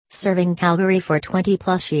serving Calgary for 20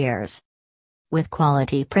 plus years. With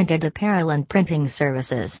quality printed apparel and printing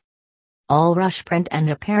services. AllRush Print and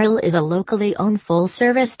Apparel is a locally owned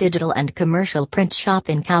full-service digital and commercial print shop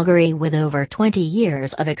in Calgary with over 20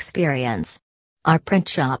 years of experience. Our print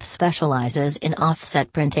shop specializes in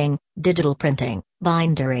offset printing, digital printing,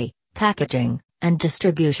 bindery, packaging, and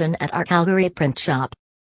distribution at our Calgary print shop.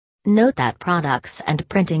 Note that products and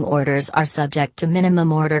printing orders are subject to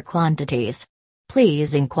minimum order quantities.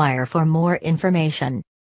 Please inquire for more information.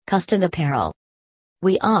 Custom Apparel.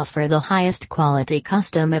 We offer the highest quality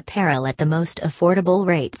custom apparel at the most affordable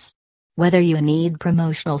rates. Whether you need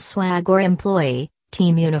promotional swag or employee,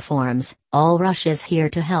 team uniforms, AllRush is here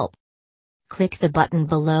to help. Click the button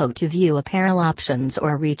below to view apparel options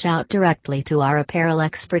or reach out directly to our apparel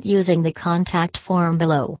expert using the contact form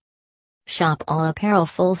below. Shop all apparel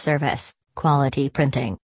full service, quality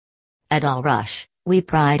printing. At AllRush, we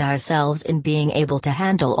pride ourselves in being able to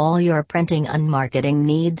handle all your printing and marketing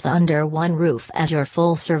needs under one roof as your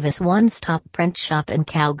full-service one-stop print shop in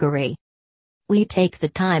Calgary. We take the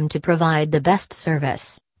time to provide the best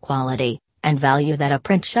service, quality, and value that a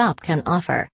print shop can offer.